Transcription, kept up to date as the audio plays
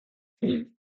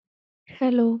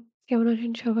Hello, কেমন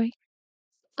আছেন সবাই?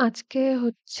 আজকে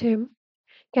হচ্ছে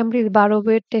ক্যামব্রিজ ১২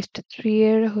 বইয়ের টেস্ট 3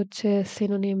 এর হচ্ছে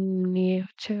সিনোনিম নিয়ে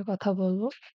কথা বলব।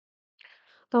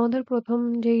 তো আমাদের ১ম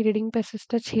যেই রিডিং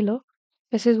প্যাসেজটা ছিল,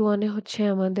 প্যাসেজ 1 এ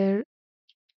আমাদের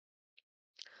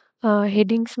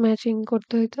হেডিংস ম্যাচিং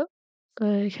করতে হইতো।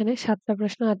 এখানে ৭ টা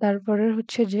প্রশ্ন আর তারপরে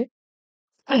যে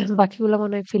বাকিগুলো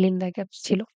মনে হয় ফিল ইন দ্য গ্যাপস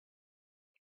ছিল।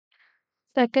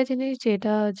 তো একটা জিনিস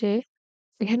যেটা যে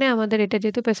এখানে আমাদের এটা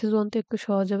যেহেতু প্যাসেজ 1 তো একটু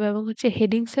সহজ হবে এবং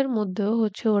হেডিংস এর মধ্যেও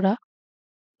ওরা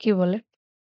কি বলে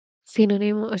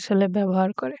সিনোনিম আসলে ব্যবহার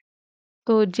করে।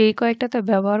 তো যেই কয়েকটাতে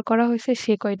ব্যবহার করা হয়েছে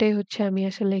সে কয়টাই আমি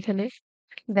আসলে এখানে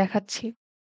দেখাচ্ছি।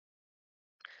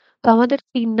 তো আমাদের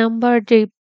 ৩ নাম্বার যেই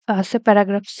আছে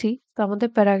প্যারাগ্রাফ সি। তো আমাদের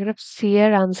প্যারাগ্রাফ সি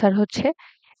এর আনসার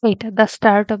এইটা, the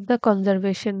start of the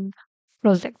conservation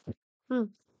project. হুম?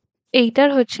 এইটার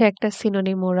একটা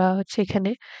সিনোনিম ওরা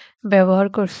এখানে ব্যবহার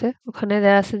করছে। ওখানে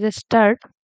দেয়া আছে যে স্টার্ট,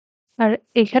 আর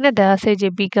এখানে দেয়া আছে যে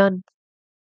বিগান,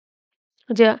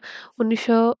 যে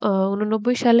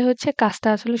 ১৯৮৯ সালে কাজটা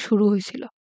আসলে শুরু হইছিল।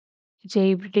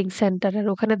 যেই ব্রিডিং সেন্টারের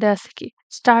ওখানে দেয়া আছে কি?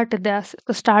 স্টার্ট দেয়া আছে।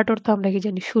 তো স্টার্ট অর্থ আমরা কি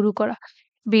জানি? শুরু করা।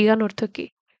 বিগান অর্থ কি?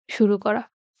 শুরু করা।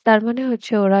 তার মানে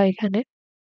ওরা এখানে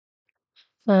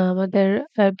আমাদের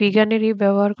বিজ্ঞানেরই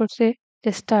ব্যবহার করছে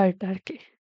যে স্টার্ট আরকি।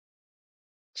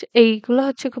 এইগুলা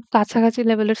খুব কাছাকাছি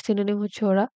লেভেলের সিনোনিম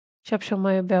ওরা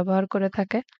সবসময় ব্যবহার করে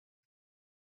থাকে।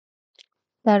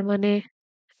 তার মানে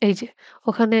এই যে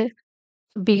ওখানে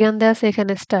বিজ্ঞান দেয়া আছে,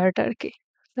 এখানে স্টার্ট আরকি।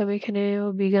 তো আমি এখানেও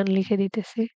বিজ্ঞান লিখে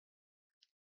দিতেছি।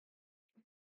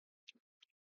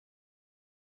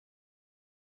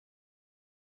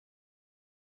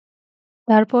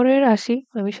 তারপরের আসি,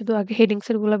 আমি শুধু আগে হেডিংস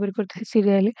এর গুলা বের করতেছি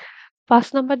সিরিয়ালি। ৫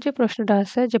 নাম্বার যে প্রশ্নটা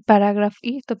আছে যে প্যারাগ্রাফ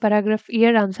ই, তো প্যারাগ্রাফ ই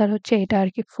এর আনসার এটা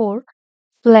আরকি 4,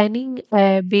 প্ল্যানিং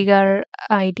বিগার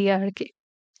আইডিয়া আরকি।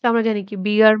 তো আমরা জানি কি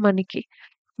বিগার মানে কি?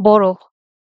 বড়,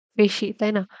 বেশি,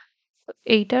 তাই না? তো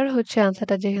এইটার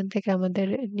আনসারটা যেখান থেকে আমাদের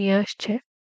নিয়ে আসছে,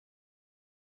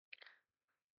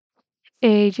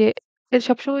 এই যে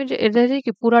সবসময় যে এটা যে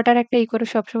কি পুরাটার একটা করে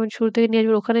সবসময় শুরু থেকে নিয়ে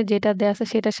আসবে, ওখানে যেটা দেয়া আছে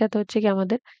সেটার সাথে কি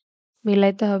আমাদের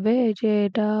মিলাইতে হবে। এই যে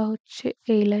এটা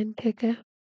এই লাইন থেকে,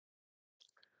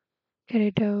 আর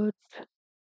এটা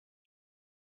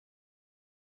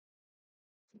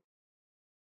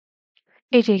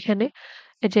এই যে এখানে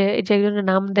এই যে একজনের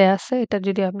নাম দেয়া আছে, এটা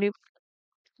যদি আপনি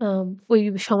ওই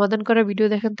সমাধান করার ভিডিও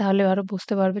দেখেন তাহলে আরো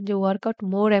বুঝতে পারবেন যে ওয়ার্কআউট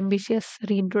মোর অ্যাম্বিশিয়াস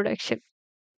রিইন্ট্রোডাকশন,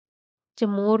 যে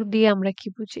মোর দিয়ে আমরা কি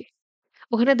বুঝি।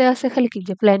 ওখানে দেয়া আছে খালি কি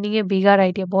যে প্ল্যানিং এ বিগার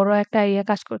আইডিয়া, বড় একটা আইডিয়া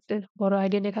কাজ করতে, বড়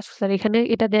আইডিয়া নিয়ে কাজ করতে। আর এখানে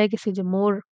এটা দেয়া গেছে যে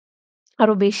মোর,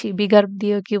 আরো বেশি, বিগার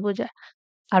দিয়ে কি বোঝায়?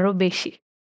 আরো বেশি।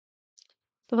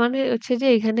 তো মানে যে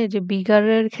এখানে যে বিগার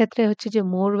এর ক্ষেত্রে যে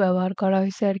মোর ব্যবহার করা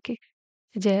হইছে আরকি।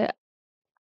 যে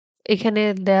এখানে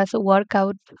দেয়া আছে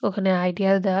ওয়ার্কআউট, ওখানে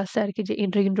আইডিয়া দেয়া আছে আরকি যে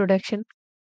ইন্ট্রোডাকশন।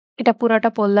 এটা পুরাটা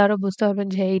পড়লে আরো বুঝতে পারবেন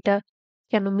যে এইটা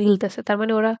কেন মিলতেছে। তার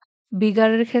মানে ওরা বিগার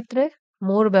এর ক্ষেত্রে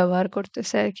মোর ব্যবহার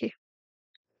করতেছে আরকি।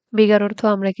 বিগার অর্থ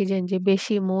আমরা কি জানি যে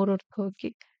বেশি, মোর অর্থ কি?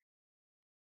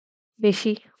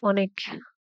 বেশি, অনেক।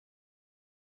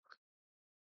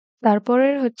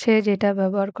 তারপরের যেটা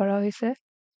ব্যবহার করা হইছে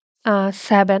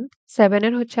 7, 7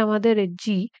 এর আমাদের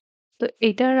জি। তো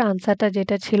এটার আনসারটা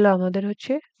যেটা ছিল আমাদের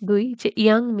 ২, যে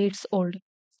ইয়াং মিটস ওল্ড।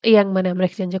 ইয়াং মানে আমরা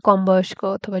কি জানি যে কম বয়স্ক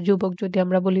অথবা যুবক, যদি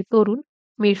আমরা বলি তরুণ,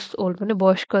 মিটস ওল্ড মানে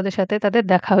বয়স্কদের সাথে তাদের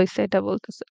দেখা হইছে এটা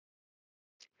বলতেছে।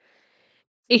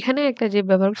 এখানে একটা যে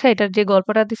ব্যবহার করছে, এটার যে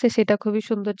গল্পটা দিছে সেটা খুবই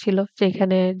সুন্দর ছিল, যে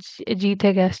এখানে জি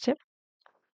থেকে আসছে।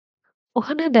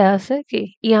 ওখানে দেয়া আছে কি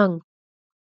ইয়াং,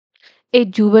 এই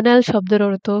জুভেনাইল শব্দের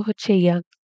অর্থ ইয়াং,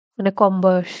 মানে কম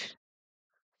বয়স।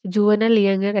 জুভেনাইল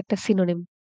ইয়াং এর একটা সিনোনিম।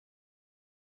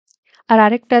 আর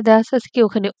আরেকটা দেয়া আছে কি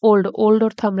ওখানে ওল্ড, ওল্ড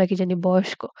অর্থ আমরা কি জানি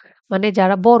বয়স্ক। মানে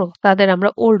যারা বড় তাদের আমরা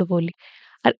ওল্ড বলি।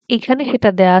 আর এখানে সেটা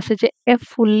দেয়া আছে যে এ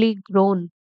ফুললি গ্রোন।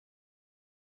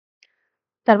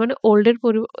 তার মানে ওল্ড এর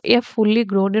এ ফুললি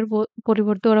গ্রোন এর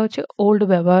পরিবর্তে ওরা ওল্ড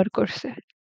ব্যবহার করছে।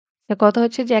 কথা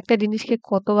যে একটা জিনিসকে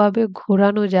কতভাবে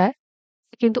ঘোরানো যায়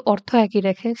কিন্তু অর্থ একই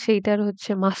রাখে, সেইটার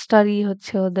মাস্টারি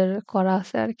ওদের করা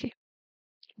আছে আরকি,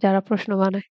 যারা প্রশ্ন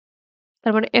বানায়।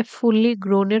 তার মানে এ ফুললি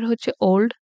গ্রোন এর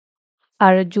ওল্ড,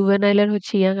 আর জুভেনাইল এর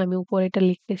ইয়াং। আমি উপরে এটা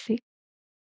লিখতেছি।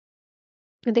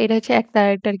 কিন্তু এটা একটা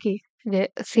আরেকটার কি যে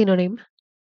সিনোনিম।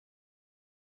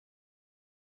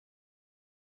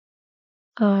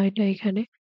 এটা এখানে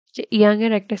যে ইয়াং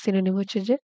এর একটা সিনোনিম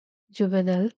যে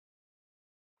জুভেনাইল।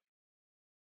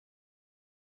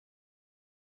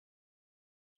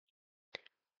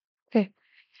 ওকে।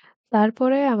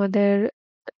 তারপরে আমাদের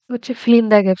ফিল ইন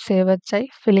দ্য গ্যাপস এ এবার চাই।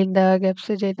 ফিল ইন দ্য গ্যাপস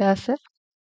এ যেটা আছে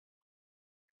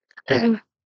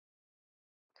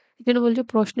এজন্য বলছি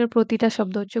প্রশ্নের প্রতিটা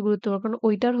শব্দ হচ্ছে গুরুত্বপূর্ণ। কারণ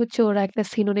ওইটার হচ্ছে ওরা একটা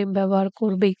সিনোনিম ব্যবহার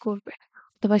করবেই করবে।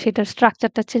 অথবা সেটার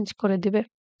স্ট্রাকচারটা চেঞ্জ করে দিবে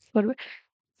করবে।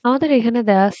 আমাদের এখানে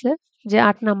দেয়া আছে যে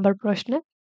 ৮ নাম্বার প্রশ্নে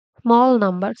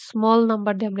স্মল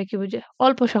নাম্বার দিয়ে আমরা কি বুঝি?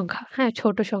 অল্প সংখ্যা, হ্যাঁ?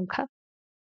 ছোট সংখ্যা।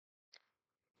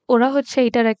 ওরা হচ্ছে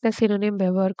এটার একটা সিনোনিম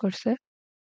ব্যবহার করছে।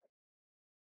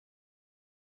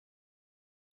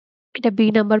 এটা বি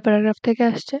নাম্বার প্যারাগ্রাফ থেকে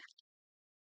আসছে।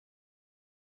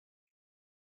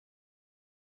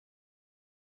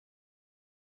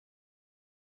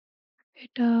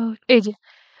 এটা এই যে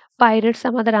পাইরেটস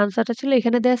আমাদের আনসারটা ছিল।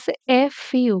 এখানে দেয়া আছে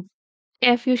এফইউ।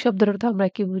 এফইউ শব্দের অর্থ আমরা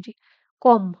কি বুঝি?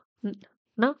 কম। উম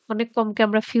না? অনেক কমকে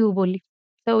আমরা ফিউ বলি।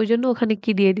 তো ঐজন্য ওখানে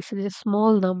কি দিয়ে দিছে যে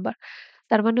স্মল নাম্বার।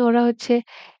 তার মানে ওরা হচ্ছে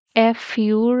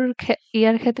এফইউর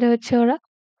ইয়ার ক্ষেত্রে হচ্ছে ওরা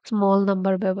স্মল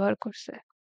নাম্বার ব্যবহার করছে।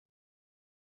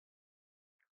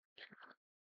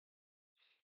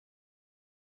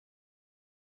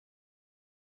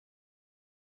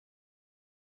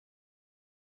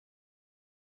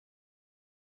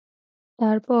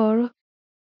 তারপর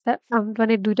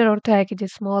মানে ২ টার অর্থ একই যে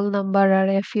স্মল নাম্বার আর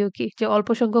এফইউ কি? যে অল্প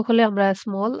সংখ্যক হলে আমরা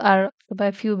স্মল আর বা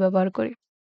ফিউ ব্যবহার করি।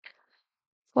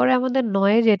 পরে আমাদের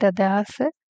 ৯ এ যেটা দেয়া আছে,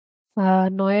 আ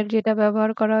 ৯ এর যেটা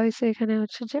ব্যবহার করা হইছে এখানে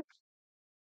হচ্ছে যে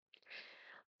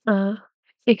আ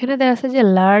এখানে দেয়া আছে যে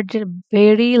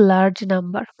ভেরি লার্জ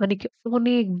নাম্বার মানে কি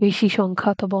অনেক বেশি সংখ্যা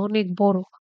অথবা অনেক বড়।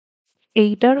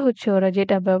 এইটার হচ্ছে ওরা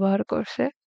যেটা ব্যবহার করছে,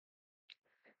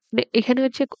 মানে এখানে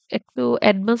হচ্ছে একটু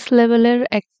অ্যাডভান্স লেভেলের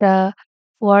একটা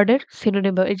ওয়ার্ডের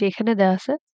সিনোনিম এই যে এখানে দেয়া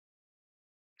আছে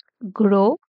গ্রো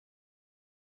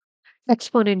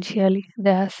এক্সপোনেনশিয়ালি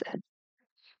দেয়া আছে।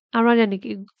 আমরা জানি কি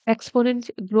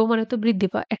গ্রো মানে তো বৃদ্ধি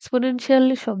পাওয়া। এক্সপোনেনশিয়াল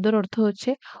শব্দের অর্থ হচ্ছে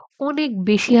অনেক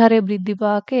বেশি হারে বৃদ্ধি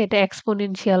পাওয়াকে এটা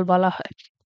এক্সপোনেনশিয়াল বলা হয়।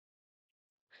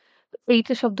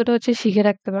 এইটা শব্দটা হচ্ছে শিখে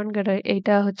রাখতে পারেন। কারণ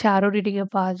এইটা হচ্ছে আরো রিডিং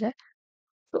এ পাওয়া যায়।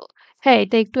 তো হ্যাঁ,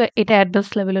 এটা অ্যাডভান্স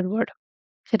লেভেলের ওয়ার্ড।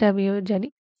 সেটা আমিও জানি।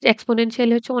 যে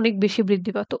এক্সপোনেনশিয়ালি হচ্ছে অনেক বেশি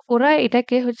বৃদ্ধি পাওয়া। তো ওরা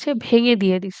এটাকে হচ্ছে ভেঙে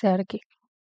দিয়ে দিছে আরকি।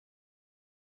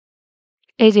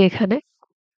 এই যে এখানে,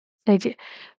 এই যে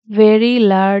ভেরি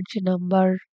লার্জ নাম্বার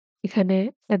এখানে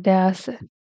দেয়া আছে।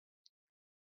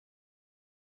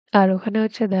 আর ওখানে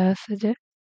হচ্ছে দেয়া আছে যে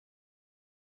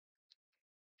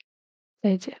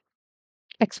এই যে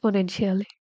এক্সপোনেনশিয়ালি।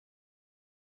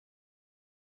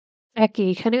 একই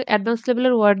এখানে অ্যাডভান্স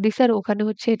লেভেলের ওয়ার্ড দিছে আর ওখানে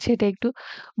হচ্ছে সেটা একটু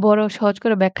বড় সহজ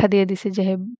করে ব্যাখ্যা দিয়ে দিছে যে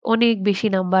অনেক বেশি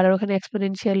নাম্বার আর ওখানে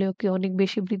এক্সপোনেনশিয়ালি কি অনেক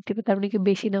বেশি বৃদ্ধি পায় তার মানে কি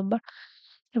বেশি নাম্বার।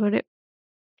 তার মানে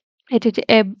এটা হচ্ছে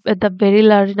দ্য ভেরি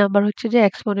লার্জ নাম্বার হচ্ছে যে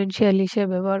এক্সপোনেনশিয়াল হিসেবে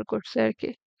ব্যবহার করছে আরকি।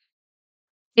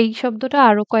 এই শব্দটা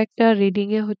আরো কয়েকটা রিডিং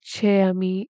এ হচ্ছে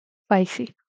আমি পাইছি।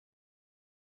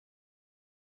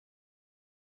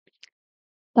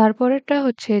 তারপরেরটা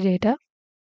হচ্ছে যে এটা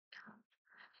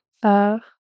আ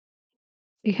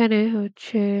এখানে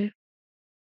হচ্ছে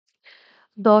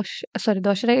 ১০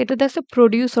 ১০ এর আগে এটাতে আছে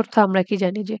প্রোডিউস অর্থ আমরা কি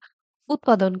জানি যে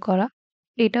উৎপাদন করা।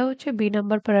 এটা হচ্ছে বি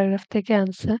নাম্বার প্যারাগ্রাফ থেকে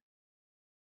আনসার।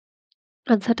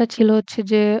 আনসারটা ছিল হচ্ছে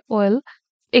যে ওয়েল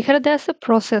এখানে দেয়া আছে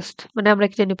প্রসেসড মানে আমরা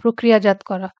কি জানি প্রক্রিয়াজাত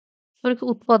করা। মানে কি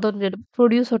উৎপাদন যেটা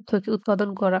প্রোডিউস অর্থ কি উৎপাদন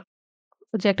করা।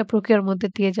 যে একটা প্রক্রিয়ার মধ্যে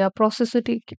দিয়ে যাওয়া প্রসেসও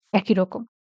ঠিক একই রকম।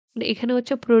 মানে এখানে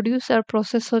হচ্ছে প্রোডিউস আর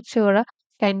প্রসেস হচ্ছে ওরা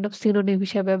কাইন্ড অফ সিনোনিম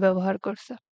হিসেবে ব্যবহার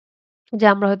করছে। যে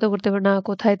আমরা হয়তো করতে পারি না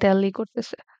কোথায় তেল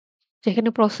করতেছে। যেখানে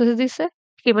প্রসেস দিছে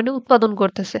কি মানে উৎপাদন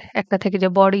করতেছে একটা থেকে যে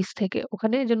বডিজ থেকে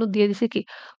ওখানে এজন্য দিয়ে দিছে কি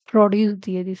প্রোডিউস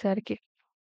দিয়ে দিছে আরকি।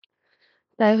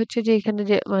 তাই হচ্ছে যে এখানে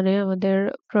যে মানে আমাদের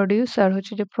প্রোডিউস আর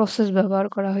হচ্ছে যে প্রসেস ব্যবহার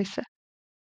করা হইছে।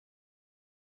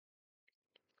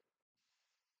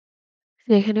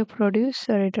 যে এখানে প্রোডিউস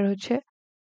আর এটার হচ্ছে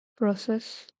প্রসেস।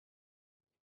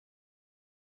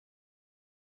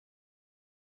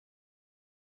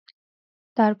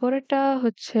 তারপরেরটা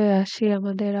হচ্ছে আসি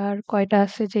আমাদের আর কয়টা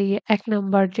আছে যে ১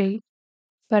 নাম্বার যেই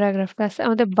প্যারাগ্রাফটা আছে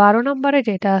আমাদের ১২ নাম্বারে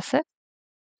যেটা আছে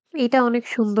এটা অনেক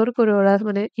সুন্দর করে ওরা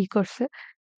মানে করছে।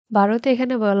 ১২ তে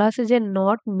এখানে বলা আছে যে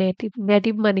নট নেটিভ।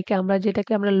 নেটিভ মানে কি আমরা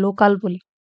যেটাকে আমরা লোকাল বলি।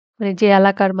 মানে যে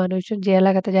এলাকার মানুষজন, যে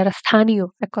এলাকাতে যারা স্থানীয়,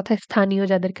 এক কথায় স্থানীয়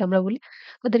যাদেরকে আমরা বলি,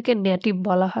 ওদেরকে নেটিভ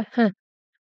বলা হয়। হ্যাঁ?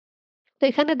 তো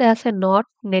এখানে দেয়া আছে নট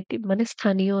নেটিভ মানে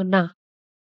স্থানীয় না।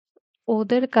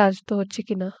 ওদের কাজ তো হচ্ছে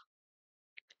কিনা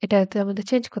এটাতে আমাদের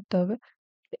চেঞ্জ করতে হবে।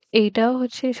 এইটাও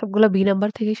হচ্ছে সবগুলা বি নাম্বার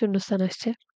থেকেই শূন্যস্থান আসছে।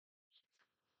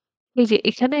 এই যে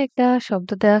এখানে একটা শব্দ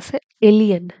দেয়া আছে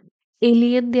এলিয়েন।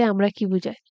 এলিয়েন দিয়ে আমরা কি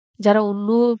বুঝাই? যারা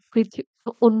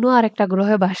অন্য আরেকটা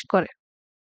গ্রহে বাস করে।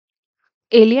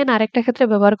 এলিয়েন আরেকটা ক্ষেত্রে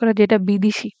ব্যবহার করে যেটা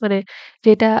বিদেশী মানে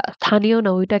যেটা স্থানীয়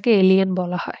না ওইটাকে এলিয়েন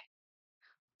বলা হয়।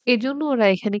 এজন্য ওরা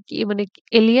এখানে কি মানে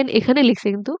এলিয়েন এখানে লিখছে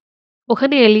কিন্তু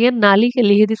ওখানে এলিয়েন না লিখে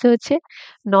লিখে দিছে হচ্ছে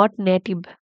নট নেটিভ।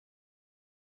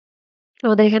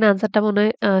 আমাদের এখানে আনসারটা মনে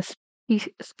হয়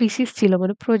স্পিসিস ছিল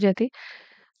মানে প্রজাতি।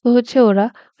 তো হচ্ছে ওরা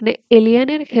মানে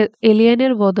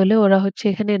এলিয়েনের বদলে ওরা হচ্ছে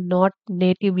এখানে নট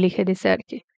নেটিভ লিখে দিছে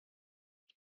আরকি।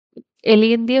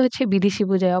 এলিয়েন দিয়ে হচ্ছে বিদেশী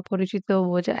বোঝায়, অপরিচিতও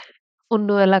বোঝায়। অন্য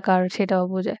এলাকার সেটাও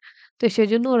বোঝায়। তো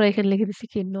সেজন্য ওরা এখানে লিখে দিছে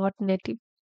কি নট নেটিভ।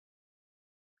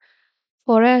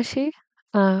 পরে আসি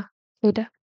আ এটা।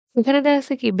 এখানে দেখা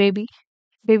যাচ্ছে কি বেবি।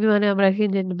 বেবি মানে আমরা কি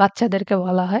যে বাচ্চাদেরকে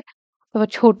বলা হয়। আবার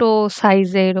ছোট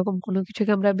সাইজে এরকম কোনো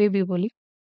কিছুকে আমরা বেবি বলি।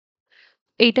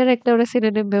 এইটার একটা ওরা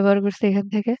সিনোনিম ব্যবহার করছে এখান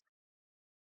থেকে।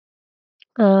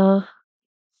 আ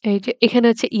এই যে এখানে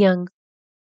হচ্ছে ইয়াং।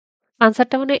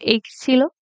 আনসারটা মানে এক্স ছিল।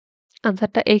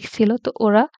 আনসারটা এক্স ছিল। তো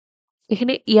ওরা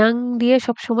এখানে ইয়াং দিয়ে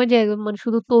সবসময় যে একদম মানে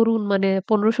শুধু তরুণ মানে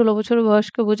 ১৫-১৬ বছর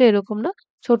বয়স্ক বোঝায় এরকম না।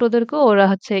 ছোটদেরকেও ওরা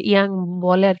হচ্ছে ইয়াং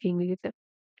বলে আরকি ইংরেজিতে।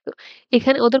 তো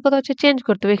এখানে ওদের কথা হচ্ছে চেঞ্জ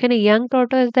করতে হবে। এখানে ইয়াং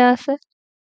টর্টয়েস দেয়া আছে।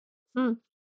 হুম?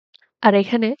 আর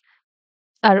এখানে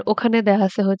আর ওখানে দেয়া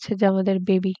আছে হচ্ছে যে আমাদের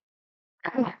বেবি।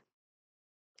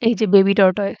 এই যে বেবি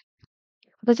টর্টয়েস।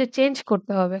 ওটা হচ্ছে চেঞ্জ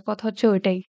করতে হবে। কথা হচ্ছে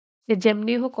ওইটাই। যে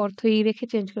যেমনি হোক অর্থ রেখে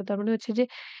চেঞ্জ করতে হবে। মানে হচ্ছে যে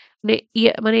মানে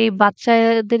মানে এই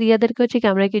বাচ্চাদের ইয়াদেরকে হচ্ছে কি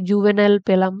আমরা কি জুভেনাইল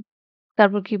পেলাম।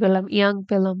 তারপর কি পেলাম? ইয়াং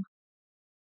পেলাম।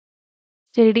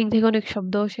 যে রিডিং থেকে অনেক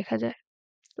শব্দও শেখা যায়।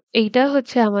 এইটা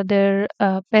হচ্ছে আমাদের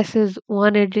প্যাসেজ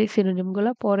 1 এর যে সিনোনিম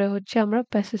গুলা। পরে হচ্ছে আমরা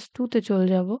প্যাসেজ 2 তে চলে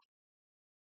যাব।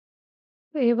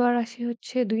 তো এবার আসি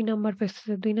হচ্ছে ২ নাম্বার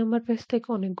প্যাসেজে। ২ নাম্বার প্যাসেজ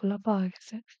থেকে অনেকগুলা পাওয়া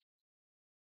গেছে।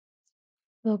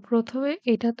 তো ১ম এ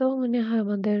এটা তো মনে হয়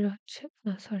আমাদের হচ্ছে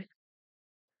না সরি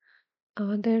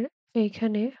আমাদের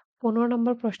এইখানে ১৫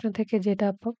 নম্বর প্রশ্ন থেকে যেটা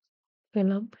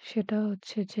পেলাম সেটা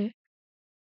হচ্ছে যে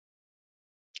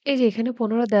এই যে এখানে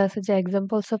 ১৫ দেয়া আছে যে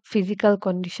examples of physical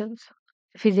conditions.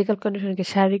 Physical condition কি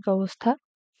শারীরিক অবস্থা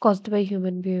caused by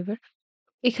human behavior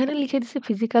এখানে লিখে দিছে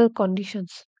ফিজিক্যাল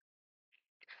কন্ডিশনস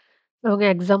এবং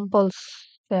এক্সাম্পলস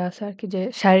দেয়া আছে আরকি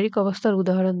যে শারীরিক অবস্থার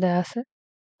উদাহরণ দেয়া আছে।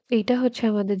 এইটা হচ্ছে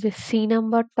আমাদের যে সি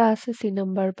নাম্বারটা আছে সি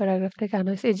নাম্বার প্যারাগ্রাফ থেকে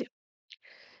আনা হইছে। এই যে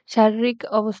শারীরিক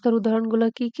অবস্থার উদাহরণগুলো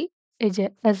কি, কি? এই যে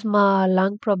অ্যাজমা,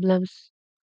 লাং প্রবলেমস,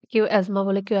 কেউ অ্যাজমা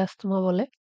বলে, কেউ অ্যাস্তমা বলে।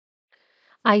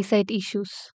 আইসাইট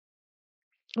ইস্যুস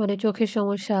মানে চোখের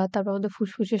সমস্যা, তারপর আমাদের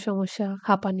ফুসফুসের সমস্যা,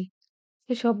 হাঁপানি।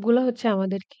 এই সবগুলো হচ্ছে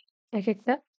আমাদের কি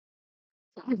একেকটা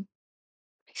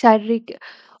শারীরিক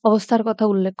অবস্থার কথা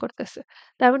উল্লেখ করতেছে।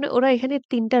 তার মানে ওরা এখানে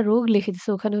 ৩ টা রোগ লিখে দিছে।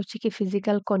 ওখানে হচ্ছে কি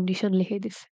ফিজিক্যাল কন্ডিশন লিখে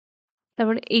দিছে। তার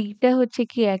মানে এইটা হচ্ছে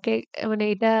কি মানে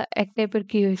এটা এক টাইপের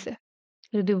কি হইছে?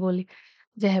 যদি বলি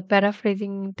যে হ্যাঁ,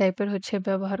 প্যারাফ্রেজিং টাইপের হচ্ছে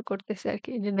ব্যবহার করতেছে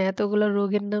আরকি। যে না এতগুলো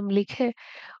রোগের নাম লিখে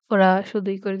ওরা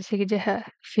শুধুই করে দিছে কি যে হ্যাঁ,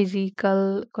 ফিজিক্যাল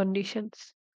কন্ডিশনস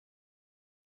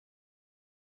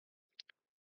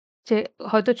যে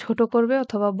হয়তো ছোট করবে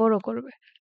অথবা বড় করবে।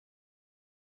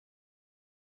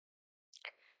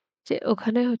 যে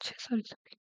ওখানে হচ্ছে সরি,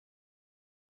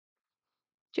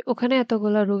 যে ওখানে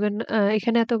এতগুলা রোগের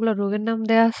এখানে এতগুলা রোগের নাম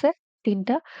দেয়া আছে ৩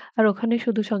 টা। আর ওখানে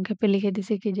শুধু সংক্ষেপে লিখে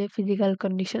দিছে কি যে ফিজিক্যাল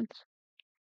কন্ডিশনস।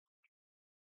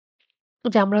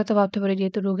 যে আমরা হয়তো ভাবতে পারি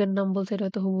যেহেতু রোগের নাম বলছে এটা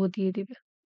হয়তো হুবহু দিয়ে দিবে।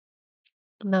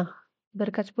 না, ওদের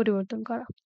কাজ পরিবর্তন করা।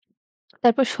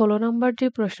 তারপর ১৬ নম্বর যে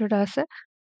প্রশ্নটা আছে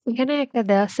এখানে একটা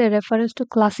দেয়া আছে রেফারেন্স টু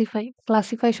ক্লাসিফাই।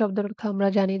 ক্লাসিফাই শব্দের অর্থ আমরা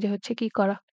জানি যে হচ্ছে কি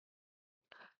করা?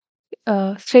 আ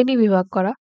শ্রেণীবিভাগ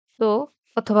করা। তো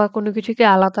অথবা কোনো কিছুকে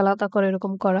আলাদা, আলাদা করে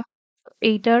এরকম করা।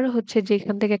 এইটার হচ্ছে যে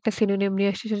এখান থেকে একটা সিনোনিম নিয়ে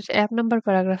আসছে সেটা হচ্ছে ১ নাম্বার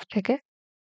প্যারাগ্রাফ থেকে।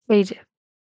 এই যে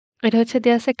এটা হচ্ছে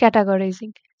দেয়া আছে ক্যাটেগরাইজিং।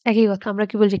 একই কথা। আমরা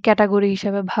কি বলছি ক্যাটেগরি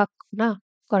হিসাবে ভাগ না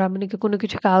করা মানে কি কোনো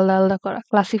কিছুকে আলাদা, আলাদা করা।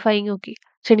 ক্লাসিফাইং ও কি?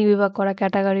 শ্রেণীবিভাগ করা।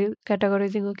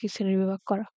 ক্যাটেগরাইজিং ও কি? শ্রেণীবিভাগ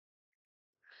করা।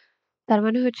 তার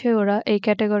মানে হচ্ছে ওরা এই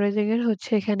ক্যাটেগরাইজিং এর হচ্ছে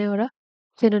এখানে ওরা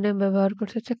সিনোনিম ব্যবহার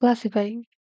করছে হচ্ছে ক্লাসিফাইং।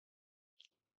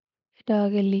 এটা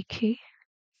আগে লিখি।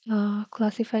 আ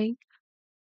ক্লাসিফাইং,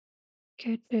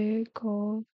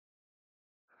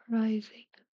 ক্যাটেগরাইজিং।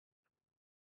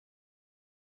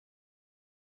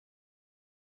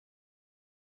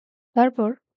 তারপর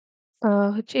আ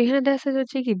হচ্ছে এখানে দেখা যাচ্ছে যে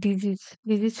হচ্ছে কি ডিজিজ।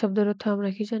 ডিজিজ শব্দের অর্থ আমরা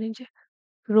কি জানি যে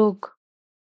রোগ।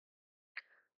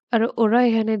 আর ওরা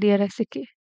এখানে দিয়ে রাখছে কি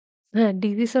হ্যাঁ,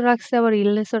 ডিজিজ ও রাখছে আবার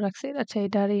ইলনেস ও রাখছে। আচ্ছা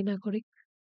এটা আর ই না করি।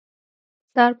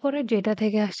 তারপরে যেটা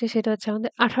থেকে আসছে সেটা হচ্ছে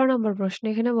আমাদের ১৮ নম্বর প্রশ্ন।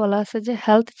 এখানে বলা আছে যে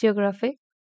health geography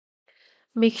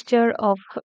mixture of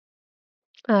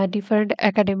different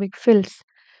academic fields.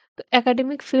 তো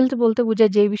একাডেমিক ফিল্ড বলতে বোঝায়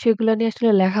যে বিষয়গুলো নিয়ে আসলে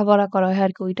লেখাপড়া করা হয়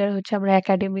আরকি ওইটার হচ্ছে আমরা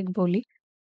একাডেমিক বলি।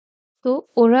 তো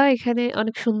ওরা এখানে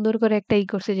অনেক সুন্দর করে একটা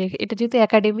করছে যে এটা যেহেতু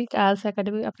একাডেমিক, আর্টস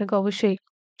একাডেমিক আপনাকে অবশ্যই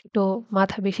একটু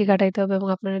মাথা বেশি খাটাইতে হবে এবং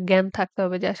আপনার জ্ঞান থাকতে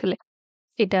হবে যে আসলে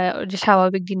এটা যে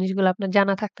স্বাভাবিক জিনিসগুলো আপনার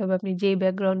জানা থাকতে হবে। আপনি যেই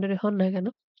ব্যাকগ্রাউন্ডের হন না কেন।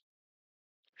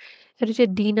 এটা হচ্ছে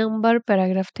ডি নাম্বার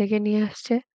প্যারাগ্রাফ থেকে নিয়ে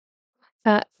আসছে।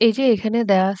 আ এই যে এখানে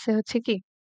দেয়া আছে হচ্ছে কি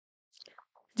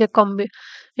যে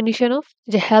কম্বিনেশন অফ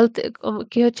যে হেলথ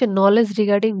কি হচ্ছে নলেজ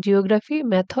রিগার্ডিং জিওগ্রাফি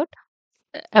মেথড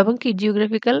এবং কি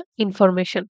জিওগ্রাফিক্যাল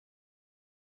ইনফরমেশন।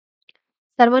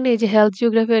 তার মানে এই যে হেলথ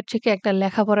জিওগ্রাফি হচ্ছে কি একটা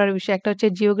লেখাপড়ার বিষয়। একটা হচ্ছে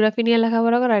জিওগ্রাফি নিয়ে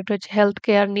লেখাপড়া করা, আরেকটা হচ্ছে হেলথ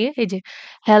কেয়ার নিয়ে এই যে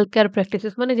হেলথ কেয়ার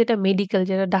প্র্যাকটিসেস মানে যেটা মেডিকেল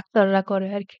যেটা ডাক্তাররা করে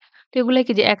আরকি। তো এগুলা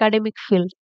কি যে একাডেমিক ফিল্ড।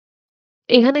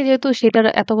 এখানে যেহেতু সেটার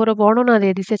এত বড় বর্ণনা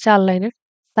দিয়ে দিছে ৪ লাইনের,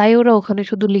 তাই ওরা ওখানে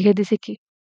শুধু লিখে দিছে কি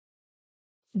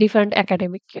ডিফারেন্ট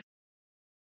একাডেমিক।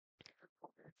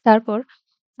 তারপর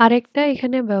আরেকটা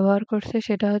এখানে ব্যবহার করছে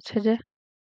সেটা হচ্ছে যে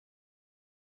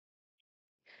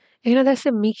এখানে দেখছে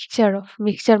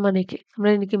মিক্সচার মানে কি? আমরা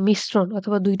জানি কি মিশ্রণ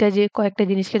অথবা ২ টা যে কয়েকটা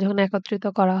জিনিসকে যখন একত্রিত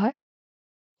করা হয়,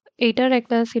 এইটার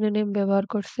একটা সিনোনিম ব্যবহার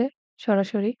করছে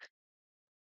সরাসরি।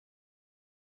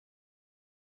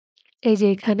 এই যে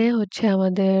এখানে হচ্ছে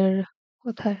আমাদের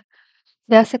কোথায়?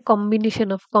 দেয়া আছে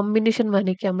কম্বিনেশন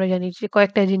মানে কি? আমরা জানি যে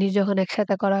কয়েকটা জিনিস যখন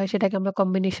একসাথে করা হয় সেটাকে আমরা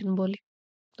কম্বিনেশন বলি।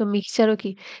 তো মিক্সচারও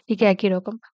কি ঠিক একই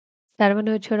রকম। তার মানে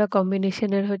হচ্ছে ওরা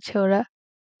কম্বিনেশনের হচ্ছে ওরা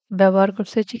ব্যবহার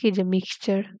করছে হচ্ছে কি যে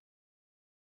মিক্সচার।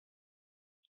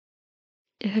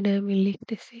 এখানে আমি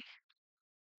লিখতেছি।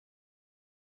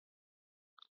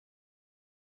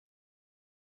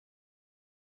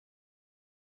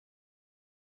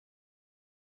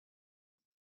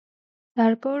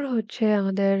 তারপর হচ্ছে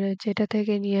আমাদের যেটা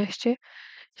থেকে নিয়ে আসছে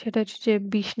সেটা হচ্ছে যে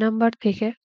 ২০ নাম্বার থেকে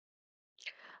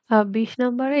 ২০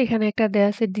 নাম্বারে এখানে একটা দেয়া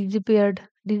আছে ডিসঅ্যাপিয়ার্ড।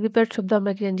 ডিসঅ্যাপিয়ার্ড শব্দ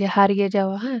আমরা কি জানি যে হারিয়ে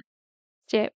যাওয়া, হ্যাঁ?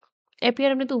 যে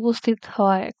অ্যাপিয়ার এমনিতে উপস্থিত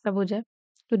হওয়া একটা বোঝায়।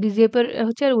 তো ডিসঅ্যাপিয়ার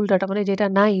হচ্ছে এর উল্টাটা মানে যেটা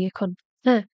নাই এখন,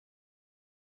 হ্যাঁ?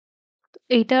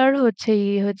 এইটার হচ্ছে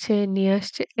হচ্ছে নিয়ে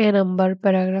আসছে এ নাম্বার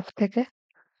প্যারাগ্রাফ থেকে।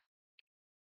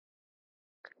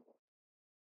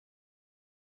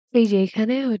 এই যে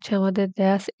এখানে হচ্ছে আমাদের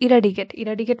দেয়া আছে ইরাডিকেট।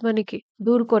 ইরাডিকেট মানে কি?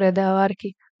 দূর করে দেওয়া আরকি।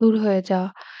 দূর হয়ে যাওয়া।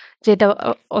 যেটা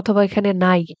অথবা এখানে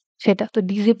নাই সেটা। তো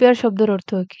ডিসঅ্যাপিয়ার শব্দের অর্থ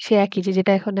কি? সে একই যে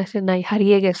যেটা এখন আছে নাই,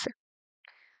 হারিয়ে গেছে।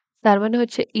 তার মানে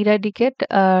হচ্ছে ইরাডিকেট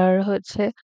আর হচ্ছে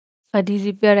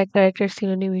ডিসঅ্যাপিয়ার একটা আরেকটার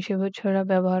সিনোনিম হিসেবে হচ্ছে ওরা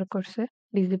ব্যবহার করছে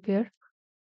ডিসঅ্যাপিয়ার।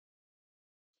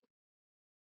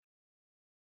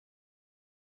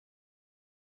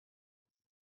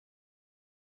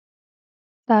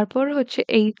 তারপর হচ্ছে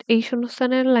এই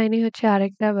শূন্যস্থানের লাইনে হচ্ছে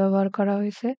আরেকটা ব্যবহার করা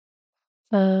হইছে।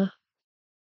 আ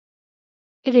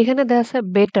এই যে এখানে দেয়া আছে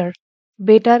বেটার।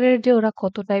 বেটার এর যে ওরা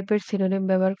কত টাইপের সিনোনিম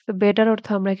ব্যবহার করছে। বেটার অর্থ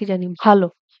আমরা কি জানি? ভালো।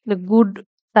 মানে গুড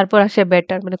তারপর আসে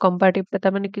বেটার মানে কম্পারেটিভ টা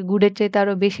তার মানে কি গুড এর চাইতে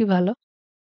আরো বেশি ভালো।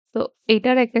 তো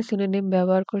এইটার একটা সিনোনিম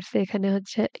ব্যবহার করছে এখানে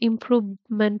হচ্ছে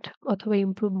ইমপ্রুভমেন্ট অথবা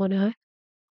ইমপ্রুভ মনে হয়।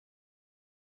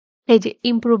 এই যে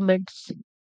ইমপ্রুভমেন্টস।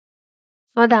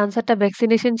 আমাদের আনসারটা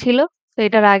ভ্যাকসিনেশন ছিল। তো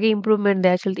এটার আগে ইমপ্রুভমেন্ট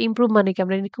দেয়া ছিল। ইমপ্রুভ মানে কি?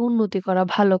 আমরা জানি কি উন্নতি করা,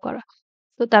 ভালো করা।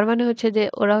 তো তার মানে হচ্ছে যে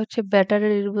ওরা হচ্ছে বেটার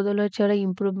এর বদলে হচ্ছে ওরা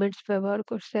ইমপ্রুভমেন্টস ব্যবহার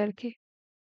করছে আরকি।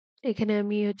 এখানে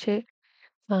আমি হচ্ছে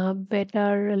আ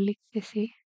বেটার লিখতেছি।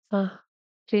 আহ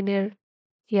স্ক্রিনের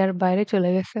ইয়ার বাইরে চলে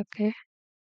গেছে। ওকে।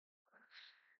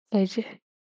 এই যে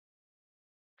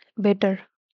বেটার।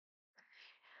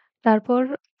 তারপর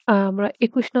আমরা ২১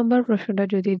 নম্বর প্রশ্নটা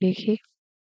যদি দেখি,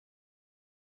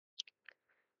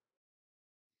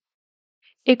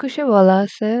 ২১ এ বলা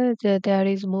আছে যে "There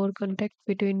is more contact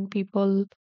between people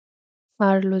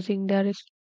are losing their"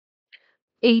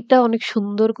 এইটা অনেক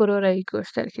সুন্দর করে ওরা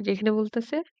করছে আরকি। যেখানে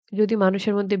বলতেছে যদি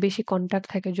মানুষের মধ্যে বেশি কনট্যাক্ট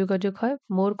থাকে, যোগাযোগ হয়,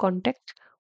 more contact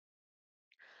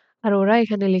আর ওরা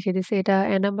এখানে লিখে দিছে এটা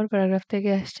নাম্বার প্যারাগ্রাফ থেকে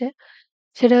আসছে।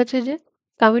 সেটা হচ্ছে যে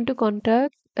coming to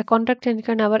contact contact change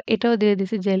করে আবার এটাও দিয়ে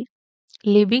দিছে যে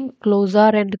লিভিং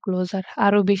ক্লোজার অ্যান্ড ক্লোজার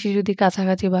আরো বেশি যদি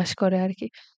কাছাকাছি বাস করে আরকি।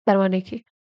 তার মানে কি?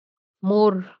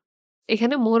 মোর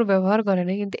এখানে মোর ব্যবহার করে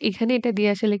নাই। কিন্তু এখানে এটা দিয়ে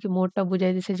আসলে কি মোরটা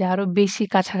বুঝাই দিছে যে আরো বেশি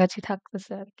কাছাকাছি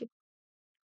থাকতেছে আরকি।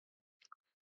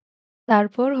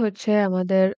 তারপর হচ্ছে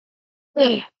আমাদের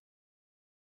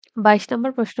 ২২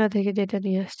 নম্বর প্রশ্ন থেকে যেটা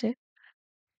নিয়ে আসছে,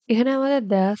 এখানে আমাদের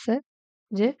দেয়া আছে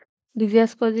যে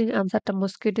disease causing আনসারটা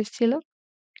মসকিটোস ছিল।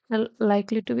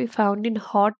 likely to be found in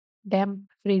hot damp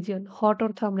region. Hot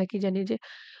অর্থ আমরা কি জানি যে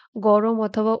গরম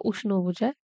অথবা উষ্ণ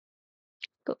বোঝায়।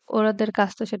 তো ওনাদের কাজ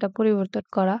তো সেটা পরিবর্তন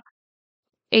করা।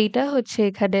 এইটা হচ্ছে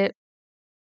এখানে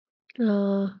আ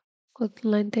কত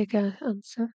লাইন থেকে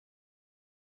আনছে?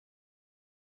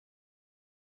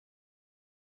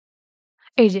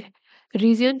 এই যে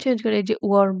রিজিয়ন চেঞ্জ করে এই যে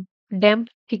ওয়ার্ম, ড্যাম্প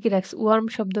ঠিকই রাখছে। ওয়ার্ম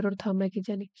শব্দের অর্থ আমরা কি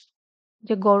জানি?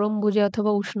 যে গরম বোঝায়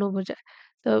অথবা উষ্ণ বোঝায়।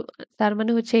 তো তার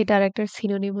মানে হচ্ছে এটা আরেকটা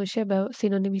সিনোনিম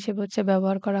হিসেবে হচ্ছে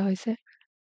ব্যবহার করা হইছে।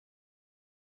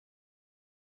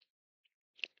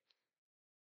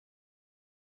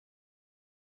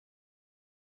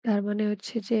 তার মানে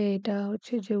হচ্ছে যে এটা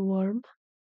হচ্ছে যে ওয়ার্ম।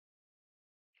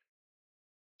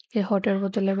 এই হটের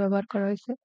বদলে ব্যবহার করা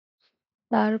হইছে।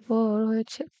 তারপর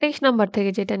হচ্ছে ২৩ নাম্বার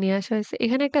থেকে যেটা নিয়ে আসা হয়েছে,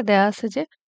 এখানে একটা দেয়া আছে যে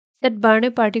that burn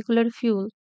a particular fuel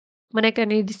মানে একটা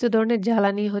নির্দিষ্ট ধরনের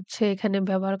জ্বালানি হচ্ছে এখানে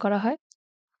ব্যবহার করা হয়।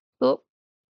 তো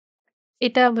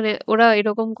এটা মানে ওরা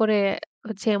এরকম করে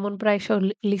হচ্ছে এমন প্রায় সব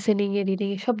লিসেনিং এ, রিডিং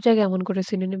এ সব জায়গায় এমন করে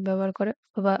সিনোনিম ব্যবহার করে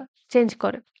অথবা চেঞ্জ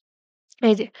করে।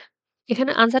 এই যে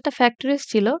এখানে আনসারটা ফ্যাক্টরিজ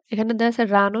ছিল। এখানে দেয়া আছে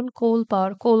রান অন কোল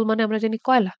পাওয়ার। কোল মানে আমরা জানি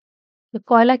কয়লা। তো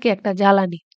কয়লা কি একটা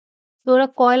জ্বালানি। তো ওরা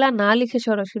কয়লা না লিখে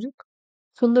সরাসরি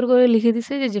সুন্দর করে লিখে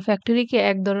দিছে যে ফ্যাক্টরি কি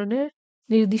এক ধরনের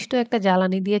নির্দিষ্ট একটা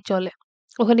জ্বালানি দিয়ে চলে।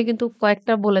 ওখানে কিন্তু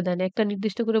কয়েকটা বলে দেয় না। একটা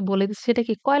নির্দিষ্ট করে বলে দিচ্ছে সেটা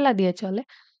কি কয়লা দিয়ে চলে।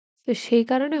 তো সেই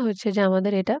কারণে হচ্ছে যে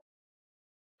আমাদের এটা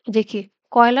যে কি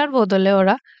কয়লার বদলে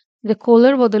ওরা যে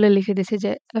কোলের বদলে লিখে দিছে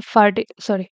যে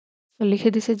সরি লিখে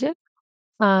দিছে যে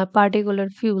পার্টিকুলার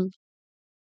ফিউল।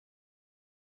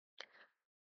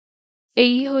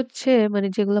 এই হচ্ছে মানে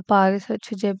যেগুলো পাওয়া গেছে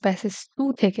হচ্ছে যে প্যাসেজ 2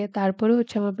 থেকে। তারপরে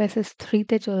হচ্ছে আমরা প্যাসেজ 3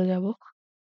 তে চলে যাব।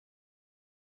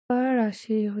 আর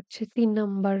আসি হচ্ছে ৩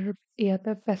 নাম্বার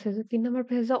ইয়াতে প্যাসেজে। ৩ নাম্বার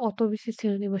প্যাসেজে অত বেশি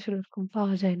সিনোনিম আসলে ওরকম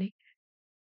পাওয়া যায় নাই।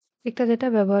 একটা যেটা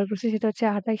ব্যবহার করছি সেটা হচ্ছে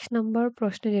 ২৮ নাম্বার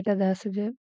প্রশ্নে যেটা দেয়া আছে যে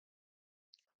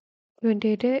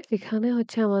 28 এ এখানে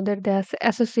হচ্ছে আমাদের দেয়া আছে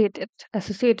অ্যাসোসিয়েটেড।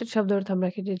 অ্যাসোসিয়েটেড শব্দের অর্থ আমরা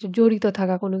কি যে জড়িত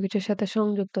থাকা, কোনো কিছুর সাথে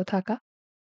সংযুক্ত থাকা।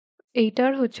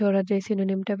 এইটার হচ্ছে ওরা যে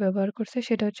সিনোনিমটা ব্যবহার করছে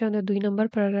সেটা হচ্ছে আমাদের ২ নাম্বার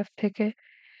প্যারাগ্রাফ থেকে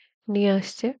নিয়ে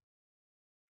আসছে।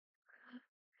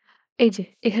 এই যে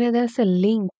এখানে দেয়া আছে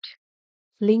লিঙ্কড।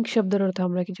 লিঙ্ক শব্দের অর্থ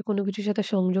আমরা কি যে কোনো কিছুর সাথে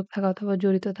সংযোগ থাকা অথবা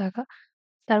জড়িত থাকা।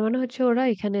 তার মানে হচ্ছে ওরা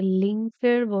এখানে লিঙ্ক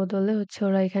এর বদলে হচ্ছে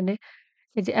ওরা এখানে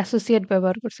এই যে অ্যাসোসিয়েট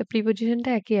ব্যবহার করছে।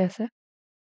 প্রিপোজিশনটা একই আছে।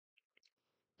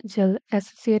 যে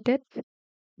অ্যাসোসিয়েটেড,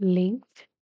 লিঙ্কড।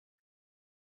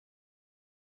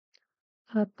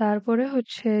 তারপরে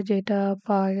হচ্ছে যেটা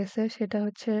পাওয়া গেছে সেটা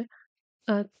হচ্ছে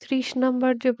 ৩০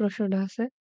 নাম্বার যে প্রশ্নটা আছে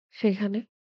সেখানে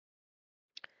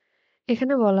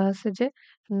এখানে বলা আছে যে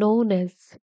known as,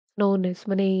 known as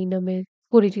মানে এই নামে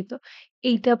পরিচিত।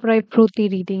 এইটা প্রায় প্রতি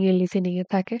রিডিং এ লিসেনিং এ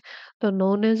থাকে। তো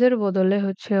known as এর বদলে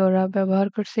হচ্ছে ওরা ব্যবহার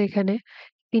করছে এখানে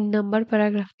 ৩ নাম্বার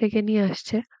প্যারাগ্রাফ থেকে নিয়ে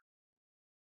আসছে।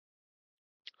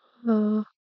 আ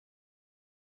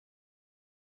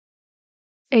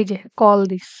এই যে কল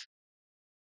দিস।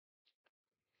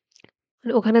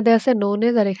 মানে ওখানে দেয়া আছে known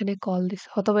as আর এখানে কল দিস।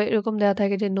 অথবা এরকম দেয়া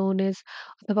থাকে যে known as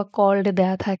অথবা কল্ড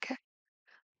দেয়া থাকে।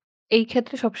 এই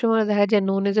ক্ষেত্রে সবসময় দেখা যায়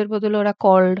known as এর বদলে ওরা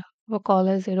কল্ড বা কল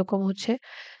as এরকম হচ্ছে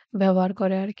ব্যবহার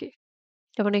করে আরকি।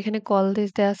 যেমন এখানে কল দিস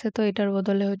দেয়া আছে তো এটার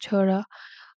বদলে হচ্ছে ওরা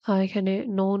এখানে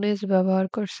known as ব্যবহার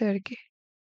করছে আরকি।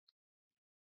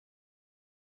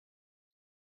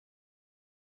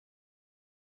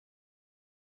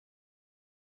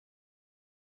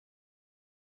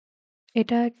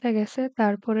 এটা একটা গেছে।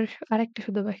 তারপরে আরেকটা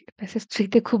শুধু বাকি প্যাসেজ 3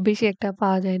 তে খুব বেশি একটা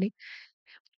পাওয়া যায়নি।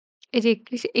 এই যে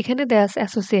এখানে দেয়া আছে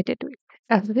associated with,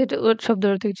 associated with শব্দের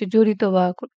অর্থ হচ্ছে জড়িত বা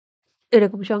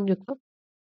এরকম সংযুক্ত।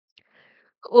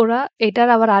 ওরা এটার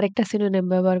আবার আরেকটা সিনোনিম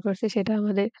ব্যবহার করছে সেটা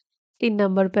আমাদের ৩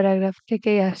 নাম্বার প্যারাগ্রাফ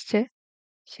থেকেই আসছে।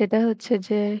 সেটা হচ্ছে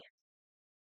যে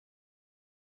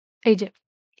এই যে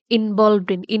ইনভলভড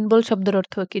ইন, ইনভলভ শব্দের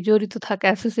অর্থ কি? জড়িত থাকা,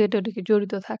 অ্যাসোসিয়েটেড কি?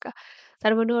 জড়িত থাকা।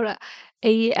 তার মানে ওরা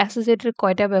এই অ্যাসোসিয়েটেড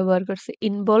কয়টা ব্যবহার করছে?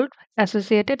 ইনভলভড,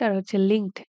 অ্যাসোসিয়েটেড আর হচ্ছে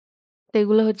লিঙ্কড। তো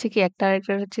এগুলো হচ্ছে কি একটা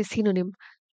আরেকটার হচ্ছে সিনোনিম।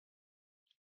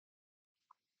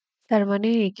 তার মানে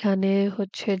এখানে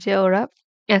হচ্ছে যে ওরা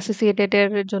অ্যাসোসিয়েটেড এর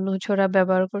জন্য হচ্ছে ওরা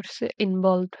ব্যবহার করছে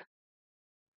ইনভলভড।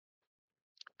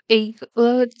 এইগুলো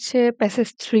হচ্ছে প্যাসেজ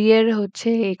 3 এর হচ্ছে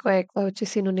এই কয়েকটা হচ্ছে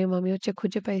সিনোনিম আমি হচ্ছে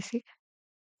খুঁজে পাইছি।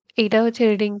 এইটা হচ্ছে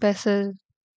রিডিং প্যাসেজ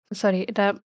সরি এটা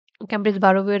ক্যামব্রিজ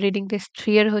 ১২ বইয়ের রিডিং টেস্ট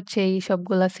 3 এর হচ্ছে এই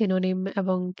সবগুলা সিনোনিম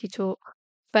এবং কিছু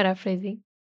প্যারাফ্রেজিং।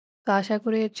 তো আশা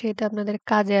করি হচ্ছে এটা আপনাদের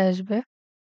কাজে আসবে।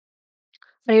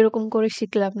 আর এরকম করে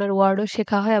শিখলে আপনার ওয়ার্ডও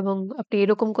শেখা হয় এবং আপনি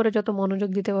এরকম করে যত মনোযোগ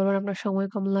দিতে পারবেন আপনার সময়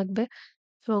কম লাগবে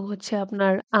এবং হচ্ছে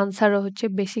আপনার আনসারও হচ্ছে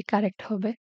বেশি কারেক্ট হবে।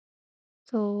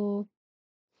 তো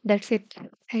দ্যাটস ইট।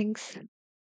 থ্যাংকস।